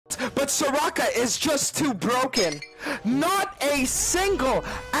but Soraka is just too broken. Not a single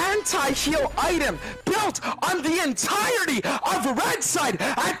anti-heal item built on the entirety of red side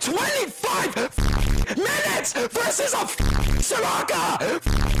at 25 minutes versus a Soraka.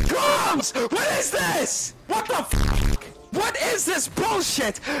 Drums! What is this? What the f? What is this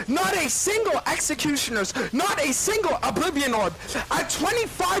bullshit? Not a single executioners, not a single oblivion orb at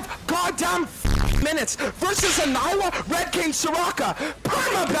 25 goddamn minutes versus a Nyla, Red King, Soraka.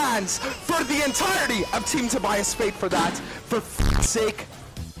 Permabans for the entirety of Team Tobias Fate for that. For f***'s sake.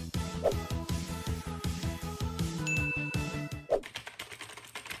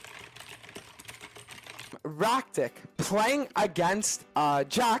 Ractick, playing against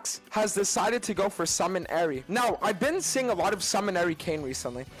Jax, has decided to go for Summon Airy. Now, I've been seeing a lot of Summon Airy Kayn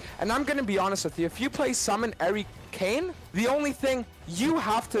recently, and I'm gonna be honest with you, if you play Summon Airy Kayn, the only thing you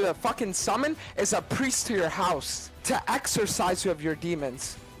have to fucking summon is a priest to your house to exorcise you of your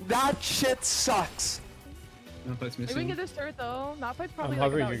demons. That shit sucks. Malphite's Maybe we can missing. get this turret though. Malphite's probably I'm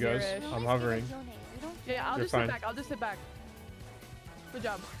hovering, you guys. I'm hovering. Yeah, I'll You're just fine. sit back. I'll just sit back. Good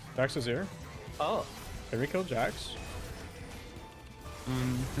job. Jax is here. Oh. Can we kill Jax?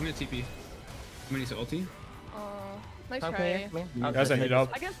 I'm gonna TP. I'm gonna use the ulti. Nice Come try. here, come here. You guys, I need help.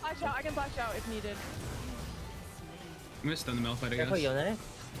 I can flash out. I can flash out if needed. I'm gonna stun the Malphite, I Careful, guess. Yone.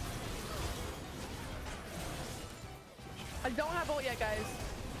 I don't have ult yet, guys.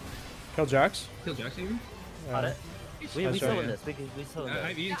 Kill Jax. Kill Jax even? Got it. We That's still right, in yeah. this. We still in I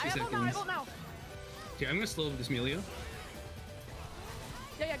have this. E in 2 I have ult now. I have seconds. ult now. Okay, I'm gonna slow this Melio.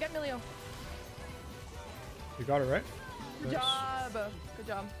 Yeah, get Milio. You got it right? Good Nice. job. Good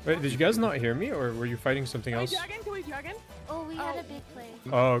job. Wait, did you guys not hear me, or were you fighting something Can we else? dragon? Can we dragon? Oh, we had a big play.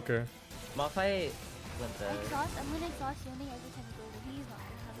 Oh, okay. Malphite went there. I'm gonna exhaust Yone every time we go, but he's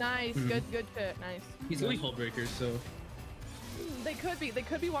not. Nice. Good fit. Nice. He's only hull breakers, so They could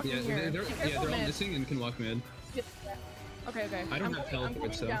be walking yeah, here. they're Be careful, all mid. missing and can walk mid. Yeah. Okay. I don't I'm have going-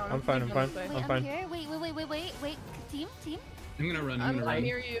 teleport, so down. I'm fine, I'm going fine. this way. Wait, I'm fine. here. Wait. Team. I'm gonna run. I'm run.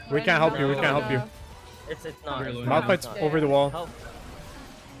 near you. We can't help you, we can't help you. It's not. Very low. Malphite's over the wall. Help.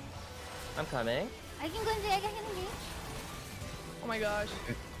 I'm coming. I can go engage. Oh my gosh.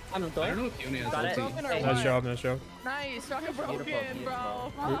 I'm I don't know if Yone has Got it. ulti. Broken or Hey, Nice what? job, nice job. Nice. Rocket broken, Beautiful, bro.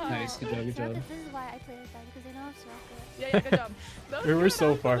 beautiful. Fuck. Nice, good job, good job. This is why I play like that, because I know I've Soraka. Yeah, good job. That was We were good. so I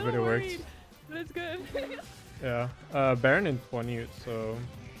was a far, but little it worked. worried, But it's good. Yeah. Baron in 20, so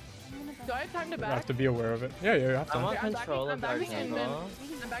I'm gonna Do I have time to you back? have to be aware of it. Yeah, you have I to. want Okay, I'm control backing- of our I'm backing in, jungle.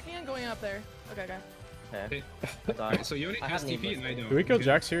 I'm backing and going up there. Okay. Okay. Okay. Alright, so Yone I has have TP and I don't. Do we kill Okay.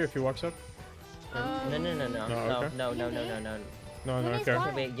 Jax here if he walks up? No. okay. No, When okay.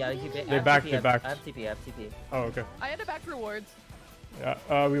 I Wait, yeah, you They backed, they backed. I have TP. Oh, okay. I had to back for wards.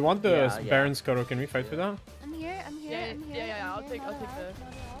 Yeah. We want the Yeah, yeah. Baron Scuttle. Can we fight for that? I'm here. Yeah, I'll take the.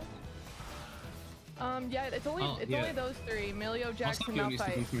 Yeah, it's only yeah. only those three: Milio, I'll Jax, stop and Yone stuff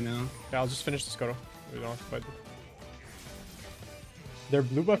Malphite. for now. Yeah, I'll just finish the Scuttle. We don't have to fight them. Their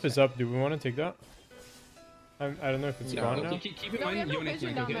blue buff is up. Do we want to take that? I don't know if it's Yeah, gone now. keep in No, we mind have no Yone vision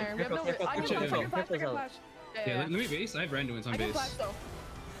flank, down okay? there. We have no. Careful, I can careful, flash. I can flash. I careful. can flash. Yeah, let me base. I have Randuin's on I can base. flash though.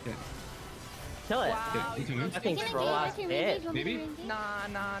 Yeah. Kill it. Wow. you can Fucking troll ass bitch. Maybe? Nah.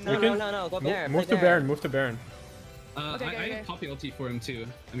 We can- No. Go Baron. Move play to Baron. Move to Baron. Okay, I okay. have Poppy ulti for him too.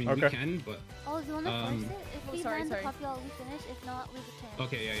 I mean, Okay. we can, but Oh, do you want to force it? If Oh, we sorry, land the sorry. copy, all we finish. If not, we return.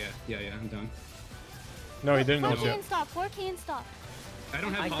 okay, yeah, I'm done. No, he didn't ult 4K yet. and stop. 4K and stop. I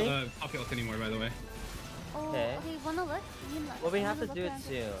don't I have think- Poppy ult anymore, by the way. Oh, Okay. okay. Wanna look? You can look. Well, we I'm have to gonna do look it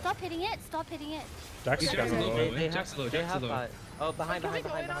around. too. Stop hitting it. Stop hitting it. Jax is Jax kind is of low, low. by the way. Jax is low, They Jax is have low. fight. Oh, behind. Can we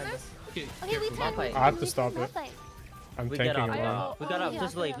go in on this? Okay, Okay, we careful. turn. Malphite. I have to stop it. Malphite. I'm We tanking got a up. I lot. know. We got Oh, up. yeah,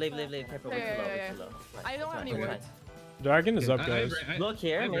 Just yeah, leave. yeah. Careful. Yeah, We're too low. yeah. We're too low. Fine, I don't it's have any fine, it's wards. fine. Dragon is Yeah, up, guys. Look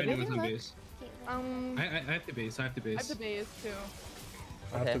here, I have maybe. Randuin's on Look. base. Okay, I have to base. I have to I have base. to base too.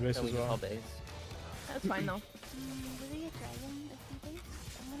 I have to base then we as just well. all base. That's fine though. Do they get dragon if we base?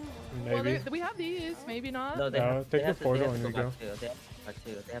 I'm gonna roll. Well, Maybe. we have these. Maybe not. No, they No, have, take they the have to, portal they have and to we go back too. They have to go back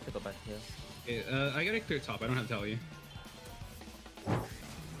too. They have to go back too. Okay, I gotta clear top. I don't have to tell you.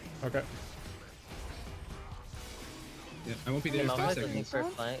 Okay. Yeah, I won't be there Yeah, in 5 Malphite's looking seconds. for a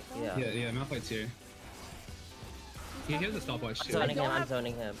flank. Yeah. Yeah, Malphite's here. He has a stopwatch I'm too. zoning him. don't I'm have-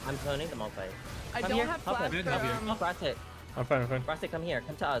 zoning him. I'm zoning the Malphite. I Come don't here, have help flash him. for Help here. Oh, Ractick. I'm fine, I'm fine. Ractick, come here.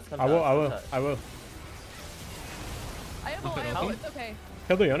 Come to us. Come I to will, us. I will, come to us. I will. I have ult. Okay, I have help. ult. It's okay.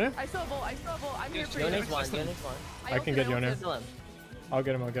 Kill the Yone? I still have ult. I'm here Yes, for Yone you. Yone's one. Yone's one. I can get Yone. Kill him. I'll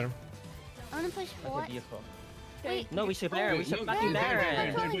get him, I'll get him. I wanna push Okay, what? beautiful. Wait. No, we should Baron. We should No, fucking Baron,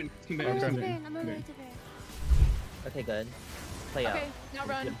 Baron. Baron. Come I'm back, on come to back. Baron. I'm on my way to Baron. Okay, good. Play out. Okay, now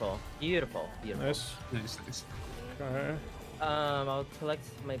run. Beautiful. Beautiful. Beautiful. Nice. Nice. Okay. I'll collect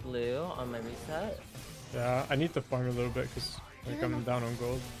my blue on my reset. Yeah, I need to farm a little bit because like I'm down on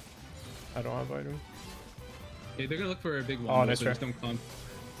gold. I don't have item. Yeah, they're gonna look for a big one. Oh, nice so try. just don't clump.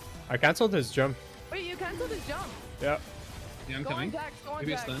 I cancelled his jump. Wait, you canceled his jump. Yeah, Yeah, I'm Go on coming. Jax, go on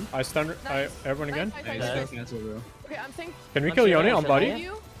Maybe a Jax. stun. I stunned. Nice. Everyone again. Nice, Nice, nice, Okay. nice. cancel, bro. Okay, I'm saying Can we I'm kill sure Yone I on should body? have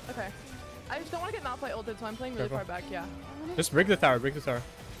you. Okay. I just don't want to get Malphite ulted, so I'm playing really Careful. far back. Yeah. Just break the tower. Break the tower.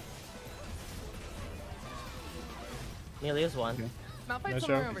 Amelia's one. Okay. Malphite's Nice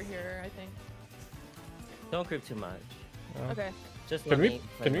somewhere job. over here, I think. Don't creep too much. Yeah. Okay. Just Can let we me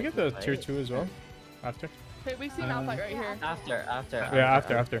can we play get the fight. tier 2 as well? After? Okay, we see Malphite right here. After. Yeah,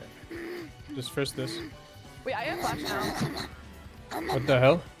 after. Just first this. Wait, I have flash now. What the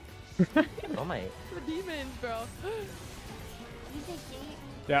hell? Oh my. The demons, bro. You take gate.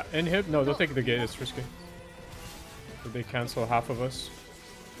 Yeah, inhib. No, don't take the gate. It's risky. Did they cancel half of us?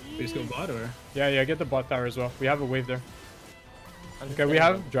 We just go bot or? Yeah. Get the bot tower as well. We have a wave there. I'm just Okay, we getting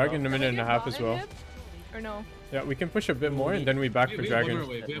have them. dragon in a Can we minute and a get half bot as well. inhib? Or no? Yeah, we can push a bit more and then we back for We have one more dragon.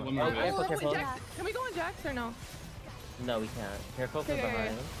 wave. We have one more Oh, wave. careful, Wait, careful. Jax, can we go on Jax or no? No, we can't. Careful from Okay, okay,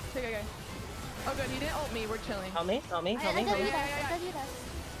 behind. okay, okay. Oh good, he didn't ult me. We're chilling. Help me. I Help me. W yeah, that. yeah. I W that.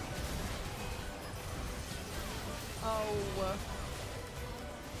 Oh.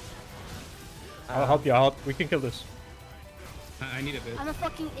 I'll help you. We can kill this. I need a bit. I'm a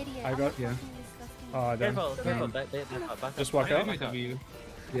fucking idiot. I I'm got- a yeah. fucking disgusting. Oh, damn. Careful. Okay. Careful. Back Just up. walk I out. might W.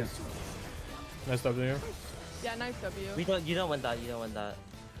 Yeah. Nice W. Yeah, nice W. You don't want that. You don't want that.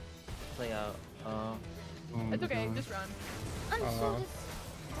 Play out. Oh It's my okay, God. just run. I'm so disgusting.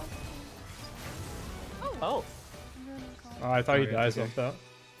 Oh. I'm ruining calm. Oh, I thought you Sorry, died it's okay. off that.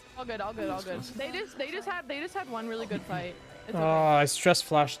 All good, all good, all good. They just had one really good fight. It's Oh, okay. I stress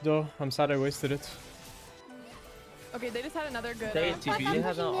flashed though. I'm sad I wasted it. Okay, they just had another good. They- Fuck, TP. I'm You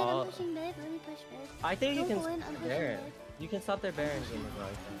have pushing no mid, all- I'm pushing mid. Let me push mid. I think you Don't can go in, I'm stop pushing there. mid. You can stop their Baron game as well. I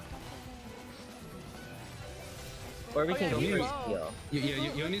think. Oh, Or we Oh, can yeah, go he's for low. a steal.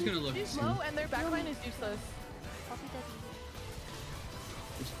 Yeah, Yone's gonna look He's soon. low and their backline is useless. Poppy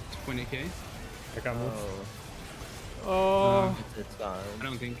It's 20k. I got moved. Oh, Oh, it's gone. I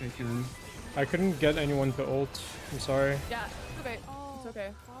don't think I can. I couldn't get anyone to ult. I'm sorry. Yeah, it's okay. Oh, It's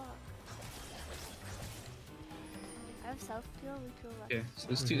okay. fuck. I have self heal, we heal left. Okay, so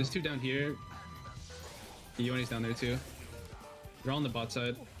there's two down here. Yone's down there too. They're all on the bot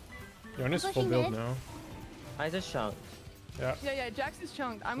side. Yone's full Pushing build mid. now. I just chunked. Yeah. Yeah, Jax is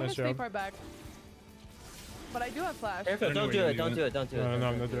chunked. I'm Nice gonna stay job. far back. But I do have flash. Careful, I don't know don't what do you're it, don't doing. do it, don't do it. No, don't no,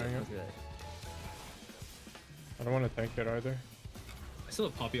 I'm do not doing it. don't do I don't want to tank it either. I still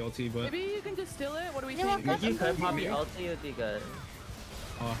have Poppy ulti, but Maybe you can just steal it. What do we You know think? what, If you I'm could going pop to your mid. ulti, it would be good.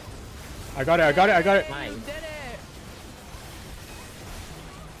 oh, I got it. Nice. You did it.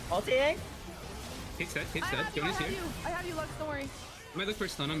 Ulti? hit set, I have you. Yone's here. I have you, Lux. Don't worry. I might look for a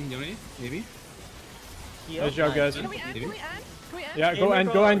stun on Yone, maybe. Heal? Nice job, guys. Can we end? Can we end? Can we end? Yeah, go Gamer end,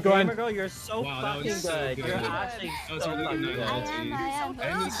 girl, go end, go Gamer end. girl, you're so Wow, that fucking was so good. good. You're That actually That was so really fucking good. good. I am.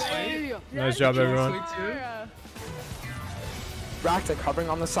 And this fight. Nice job, everyone. Ractick hovering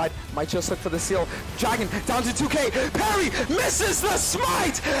on the side, might just look for the seal. Dragon down to 2k. Parry misses the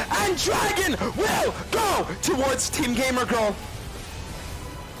smite, and Dragon will go towards Team Gamer Girl.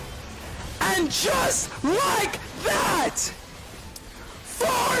 And just like that, 4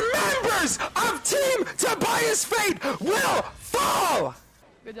 members of Team Tobias Fate will fall.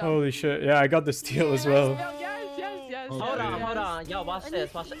 Good job. Holy shit. Yeah, I got the steal as well. Yes. Hold Hold on, Yes. hold on. Yo, watch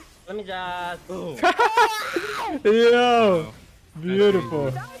this, watch this. Let me just... Boom. Yo! Wow.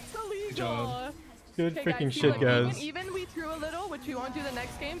 Beautiful. That's illegal. job. Good Okay, freaking see, shit, look, guys. Even we threw a little, which we won't do the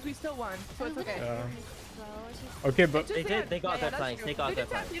next games, we still won. So it's okay. Yeah. Bro, it's just- Okay, but Just They did- they got their that's fights, true. they got their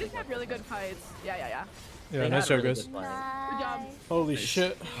just have- fights, They just they have got really their good fights. Yeah. yeah, They nice had job, really guys. good fights. job. Nice. Holy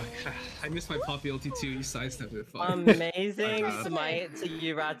shit. I missed my Poppy ulti too. You sidestepped it. Fuck. Amazing God. smite to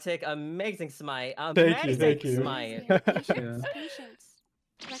you, Ractick. Amazing smite. Thank you, thank you. Smite. Patience, Yeah. patience.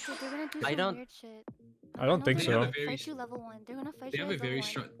 Like, they're gonna do I some don't- weird shit. I don't think They They're have so. a very gonna fight you level 1. They're gonna fight They you have a level very 1.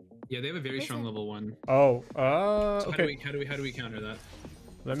 strong. Yeah, they have a very strong Listen. level 1. Oh, So okay. how do we counter that?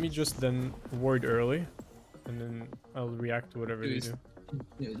 Let me just then ward early, and then I'll react to whatever they Is- do.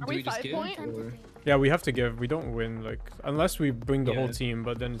 Yeah, do we we just 5 give? point? Or... Yeah, we have to give. We don't win, like, unless we bring the whole Yeah. team,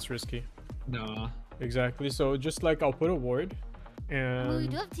 but then it's risky. Nah. Exactly. So just like I'll put a ward, Well, we and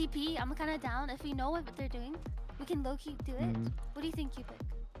do have TP. I'm kind of down. If we know what they're doing, we can low-key do it. What do you think, Cupid?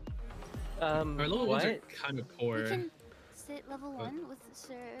 Our level ones are What? kind of We poor. can sit level 1 with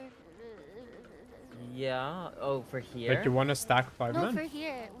Sir... Yeah. Oh, for here? like you want to stack 5 No, men. for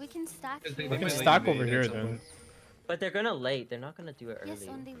here. We can stack Because they- here. they We can might let stack you over invade here at some then. point. But they're gonna late. They're not gonna do it early. Yes,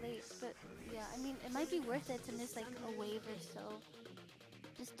 only late, but yeah, I mean, it might be worth it to miss like a wave or so,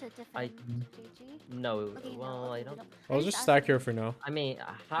 just to defend JG. No, Okay, well, no, I okay, don't. we I'll just stack here for now. I mean,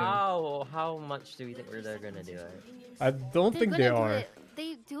 how much do we think they're gonna do it? I don't think they are.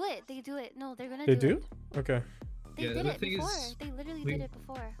 They do it. They do it. No, they're gonna They do do? it. Okay. They Yeah, did the it thing before. is, They literally we- did it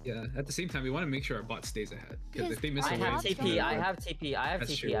before. Yeah, at the same time, we want to make sure our bot stays ahead. Because if they miss I a I wave, have have TP. I some- have TP. I have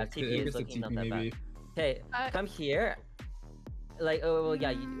That's TP. true. I have TP. I It's guess the looking not TP that bad. maybe. Okay, come here. Like, oh well,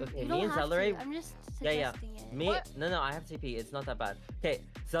 yeah. Okay, You me don't and have Celery. to. I'm just Yeah. suggesting it. Me? What? No, I have TP. It's not that bad. Okay,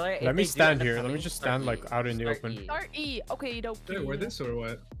 Celery. Let me stand here. Let me just stand like out in the Start open. E. Start E. Okay, you don't. Should I word this or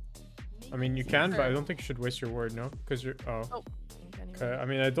what? I mean, you can, but I don't think you should waste your word, no? Because you're. Oh. Okay. I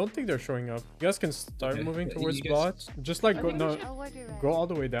mean, I don't think they're showing up. You guys can start Okay. moving You towards guys- bot. Just like I go think we no, should- I'll word your right. go all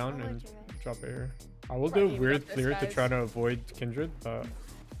the way down I'll and word your right. drop it here. I will Right, do a we weird got this, clear to guys. try to avoid Kindred, but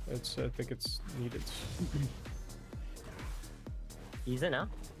it's I think it's needed. He's in now.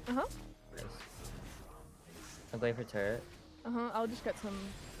 Uh huh. Nice. I'm going for turret. Uh huh. I'll just get some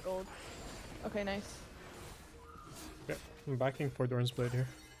gold. Okay, nice. Okay, I'm backing for Dorn's Blade here.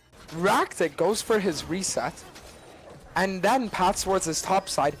 Ractick goes for his reset, and then pats towards his top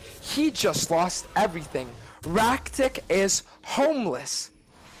side. He just lost everything. Ractick is homeless.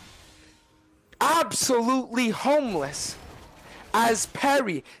 Absolutely homeless. As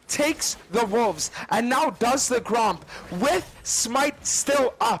Perry takes the Wolves and now does the Gromp with Smite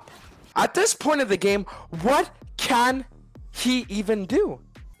still up. At this point of the game, what can he even do?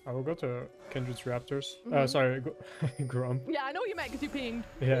 I will go to Kindred's Raptors. Sorry, Grom. Yeah, I know what you meant because you pinged.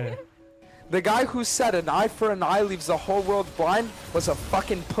 Yeah. The guy who said an eye for an eye leaves the whole world blind was a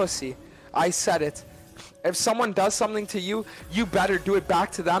fucking pussy. I said it. If someone does something to you, you better do it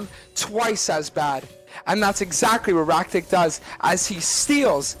back to them twice as bad. And that's exactly what Ractick does as he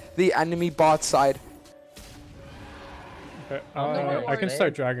steals the enemy bot side. Okay. worry. I can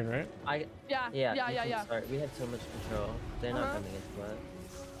start Dragon, right? Yeah. Yeah. Yeah. we Yeah. can Yeah. start. We have so much control. They're not Uh-huh. coming into us.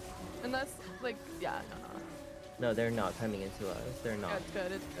 And that's like, yeah, no. No, they're not coming into us. They're Yeah, not. it's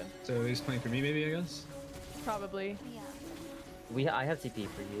good. It's good. So he's playing for me, maybe, I guess? Probably. Yeah. I have TP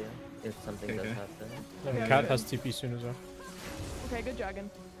for you if something does Okay. happen. And Okay, Cat good. has TP soon as well. Okay, good dragon.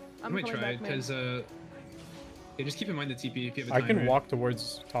 I I'm might coming try, back mid. because, yeah, just keep in mind the TP if you have a I time, can right? walk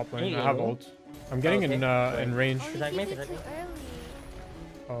towards top lane. Hey, I have Viego. ult. I'm getting Okay. in range. Oh, you Protect me, keep it protect too me.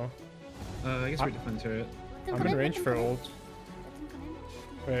 early. Oh, I guess we're defend turret. Let them I'm come in let range them for come in. ult. Let them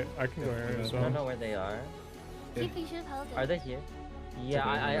come in. Wait, I can go here as I don't well. know where they are. Okay. TP should have held it. Are they here? Yeah, okay.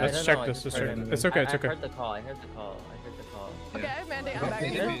 I Let's don't check know. I this, just let's heard check it. this. It's okay, it's I okay. heard the call. I heard the call. Okay, I have mandate. I'm Yeah. back. Hey,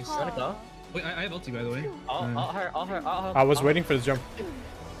 mid. hey, Wanna go? Wait, I have ulti, by the way. All her. I was waiting for the jump.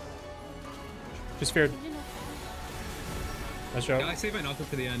 Just feared. Nice Yeah, job. I save my knockup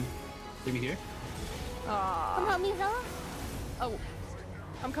for the end. Maybe here? Come help me, Zella. Oh,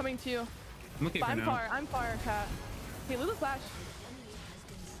 I'm coming to you. I'm okay But for I'm now. far. I'm far, Cat. Okay, little flash.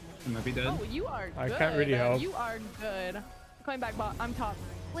 I might be dead. Oh, you are good. I can't really man. help. You are good. I'm coming back, bot. I'm top.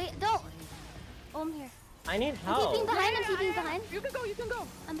 Wait, don't. Oh, I'm here. I need I'm help. keeping behind. I'm keeping yeah. behind. You can go. You can go.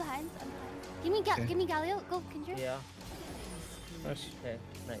 I'm behind. I'm behind. Okay. Give me Galio. Go, Kindred. Yeah. Nice. Okay.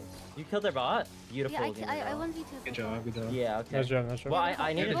 Nice. You killed their bot. Beautiful. Yeah, game I bot. 1v2. Good job, good job. Yeah. Okay. Nice job, nice job. Well,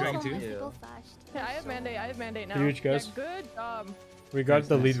 I need Yeah, a the dragon too. Go fast. Okay, I have mandate. I have mandate now. Huge, guys. Yeah, good job. We got Nice,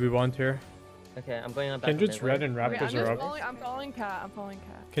 the nice. lead we want here. Okay, I'm going on back. Kindred's to mid red wave. and Okay, I'm Raptors are just up. following. I'm following Cat. I'm following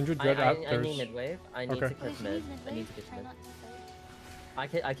Cat. Kindred red I need Raptors. mid wave. I need Okay. to catch mid. I need to catch Try mid. not to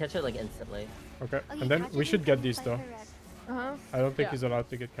fight. I catch it like instantly. Okay, Okay, and then catch we it should and get come these fight though. for red. Uh huh. I don't think Yeah. he's allowed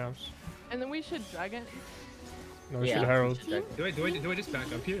to get camps. And then we should dragon. No, we Yeah. should herald. Team? Do I just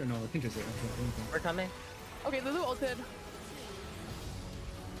back up here or no? I think it's there. We're coming. Okay, Lulu ulted.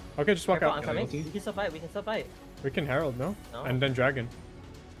 Okay, just walk Careful, I'm out. coming. ulti. We can still fight. We can still fight. We can herald, no? No. And then dragon.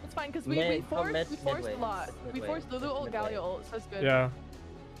 It's fine because Mid- we oh, forced mid- we forced midway. a lot. It's We midway. forced Lulu It's ult, midway. Galio ult. So that's good. Yeah.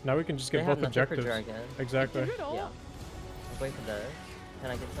 Now we can just They get have both nothing for objectives. dragon. Exactly. Kindred ult? Yeah. I'm going for this.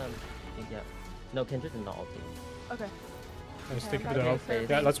 Can I get some? Yeah. No, Kindred and not ulti. Okay. Let's Okay, take I'm it to back help. here.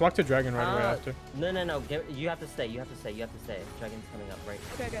 Yeah, let's walk to dragon right away Ah, after. No. You have to stay. You have to stay. You have to stay. Dragon's coming up right.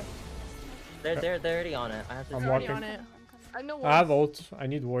 Okay. Okay. They're already on it. I have to. I'm They're already walking. on it. I'm coming. No words. I have ult. I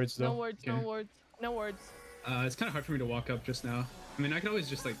need wards No though. words. No Okay. words. No words. It's kind of hard for me to walk up just now. I mean, I could always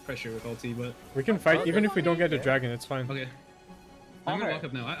just like pressure with ulti, but We can fight Oh, even there's if we don't one get a here. dragon, it's fine. okay. I'm gonna Alright. walk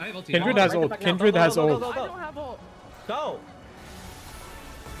up now. I have ulti. Kindred Oh, has right ult. back now. Kindred Go, go, has go, go, ult. go, I go. don't have ult. Go!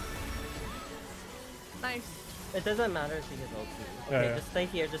 Nice. It doesn't matter if he gets ulti. Yeah, Okay, yeah. just stay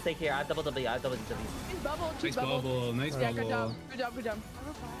here. Just stay here. I have double W. I have double W. She's bubble. She's Nice bubble. Nice Yeah, good job. bubble. Good job. Good job. I'll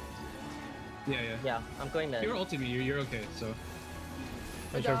go fast. Yeah. Yeah, I'm going there. You're ulti me. You're okay. So Nice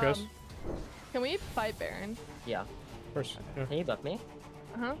Good job, guys. job. Can we fight Baron? Yeah. Of course. Yeah. Can you buff me?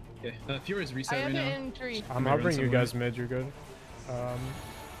 Uh-huh. Yeah. Fury's I reset have right it now. in 3. I'm hovering you guys mid. You're good. Oh.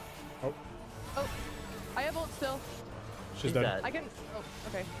 Oh, I have ult still. She's dead. I can. Oh,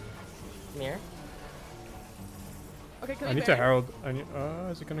 okay. Come here. Okay, can I need to herald. I need.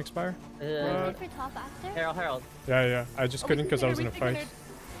 Is it gonna expire? Wait for top after? Herald. Yeah. I just couldn't because I was in a fight.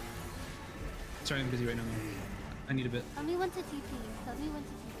 Sorry, I'm busy right now. I need a bit. Tell me when to TP. Tell me when to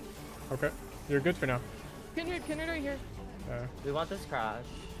TP. Okay. You're good for now. Kindred right here. We want this crash.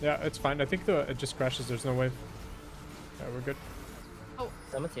 Yeah, it's fine. I think it just crashes. There's no wave. Yeah, we're good. Oh,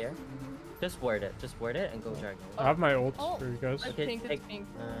 Someone's here. Just ward it. Just ward it and go dragon. I have my ult for you guys. It's pink, it's pink.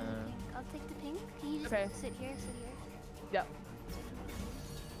 I'll take the pink. Can you just sit here? Yeah.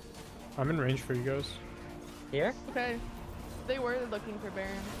 I'm in range for you guys. Here? Okay. They were looking for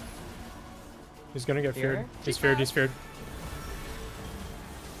Baron. He's gonna get feared. He's feared.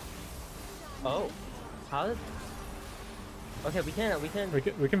 Oh. How did... Okay, we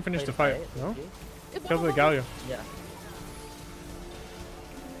can finish the fight. No? It's Kill the Galio. Yeah.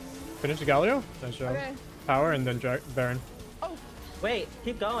 Finish the Galio? Nice job. Okay. Power and then Baron. Oh. Wait,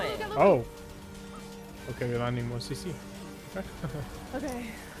 keep going. Oh. Okay, we're landing more CC. Okay. Okay.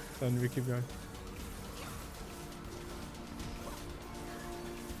 Then we keep going.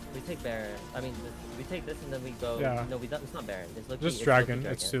 We take Baron. I mean, we take this and then we go. Yeah. No, we don't. It's not Baron. It's Loki. Just dragon.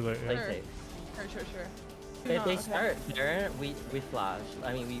 It's too late. Play Yeah. safe. Sure. If they start Baron, we flash.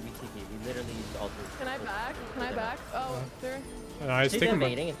 I mean, we TP. We literally use all three. Can I back? Oh, there. He's taking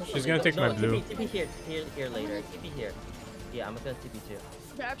my. She's gonna take my blue. TP here later. TP here. Yeah, I'm gonna TP too.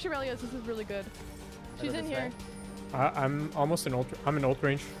 Okay, actually, Relios, this is really good. She's in here. I'm almost in ult. I'm in ult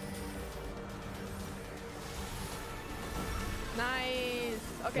range. Nice.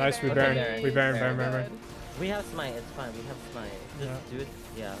 Okay. Nice. We Baron. We Baron. We have smite. It's fine. We have smite. Just do it.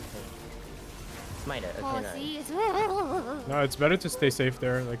 Yeah. Okay. Smite it. Okay, nice. No, it's better to stay safe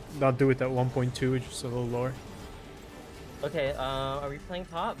there. Like, not do it at 1.2, just a little lower. Okay, are we playing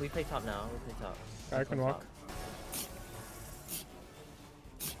top? We play top now. We play top. I can walk.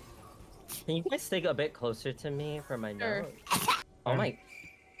 Can you guys stick a bit closer to me for my Sure. note? Oh my.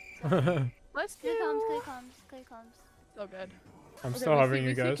 Let's do. Clear comms. So good. I'm still hovering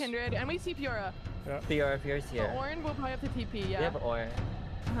you guys. We see Kindred, and we see Fiora. Yeah. Fiora's here. So Orin will probably have to TP, yeah. We have Orin.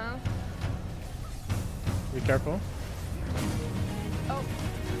 Uh-huh. Be careful. Oh.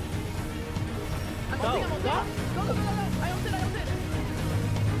 I'm Go. ulting. Go. I ulted.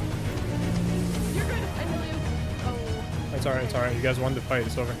 You're good. I heal you. Oh. It's alright. You guys won the fight.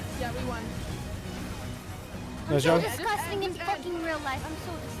 It's over. Yeah, we won. I'm so disgusting in fucking real life. I'm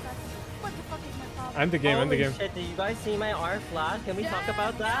so disgusting. What the fuck is my problem? End the game. Holy shit, did you guys see my R flash? Can we talk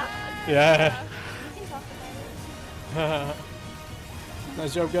about that? Yeah. We can talk about it.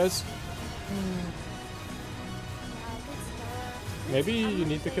 Nice job, guys. Maybe you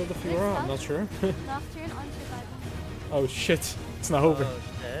need to kill the Fiora. I'm not sure. Nocturne on survival. Oh shit! It's not over. Oh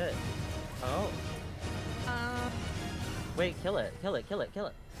shit. Oh. Wait, kill it.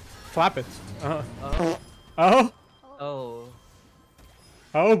 Flap it. Oh. Oh. Oh.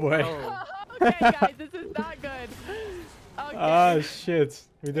 Oh boy. Oh. Okay, guys, this is not good. Okay. Ah shit.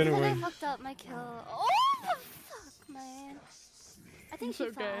 We didn't I win. fucked up my kill. Oh fuck, man. I think she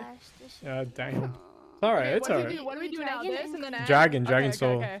flashed. Yeah, damn. It's alright. It's alright. What do we do now? This and then Dragon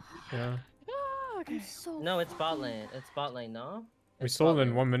soul. Okay. Yeah. Okay. No, it's bot lane. It's bot lane, no? We sold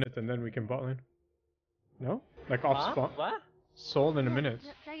in 1 minute and then we can bot lane. No? Like off spawn? What? Sold in a minute.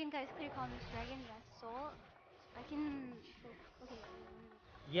 Dragon, guys, clear comms. Dragon, yes. Soul. I can. Okay.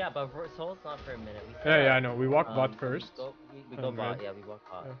 Yeah, but Soul's not for a minute. Yeah, I know. We walk bot first. We go bot. Yeah, we walk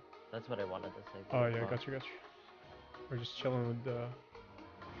bot. Yeah. That's what I wanted to say. Oh yeah, got you. We're just chilling with the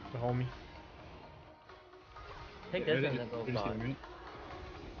homie. Take this and then go bot. Nice.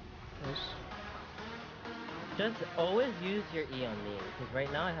 Just always use your E on me, because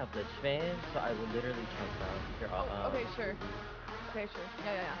right now I have Lich Vein, so I will literally chunk down. Okay, sure.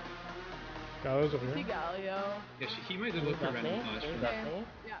 Yeah. Galio's over See here. Galio. Yeah, he might just look for random flash.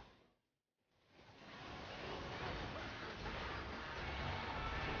 Yeah.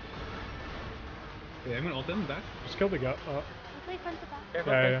 Okay, I'm gonna ult him back. Just kill the Galio. Play front to back.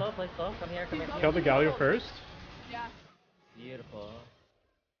 Careful, play slow. Come here. Kill the Galio first. Yeah. Beautiful.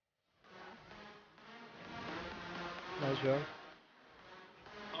 Nice job.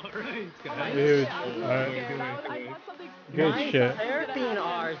 Alright, guys. Dude, good shit. Seraphine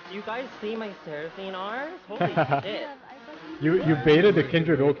R's. Do you guys see my Seraphine R's? Holy shit. You baited the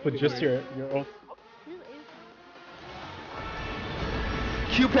Kindred ult with just your ult.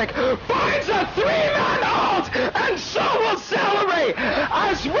 Q-Pick finds a 3-man ult, and so will Celery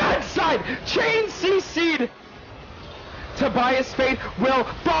as Red Side chain CC'd. Tobias Fate will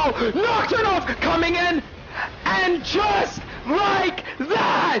fall. Nocturne off, coming in, and just like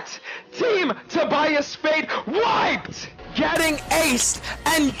that, Team Tobias Fate wiped, getting aced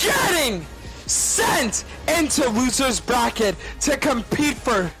and getting sent into loser's bracket to compete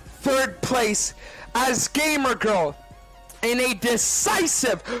for third place as Gamer Girl in a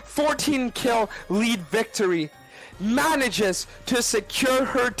decisive 14 kill lead victory manages to secure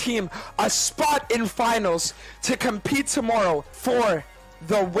her team a spot in finals to compete tomorrow for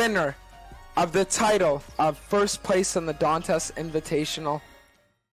the winner of the title of first place in the Dantes Invitational.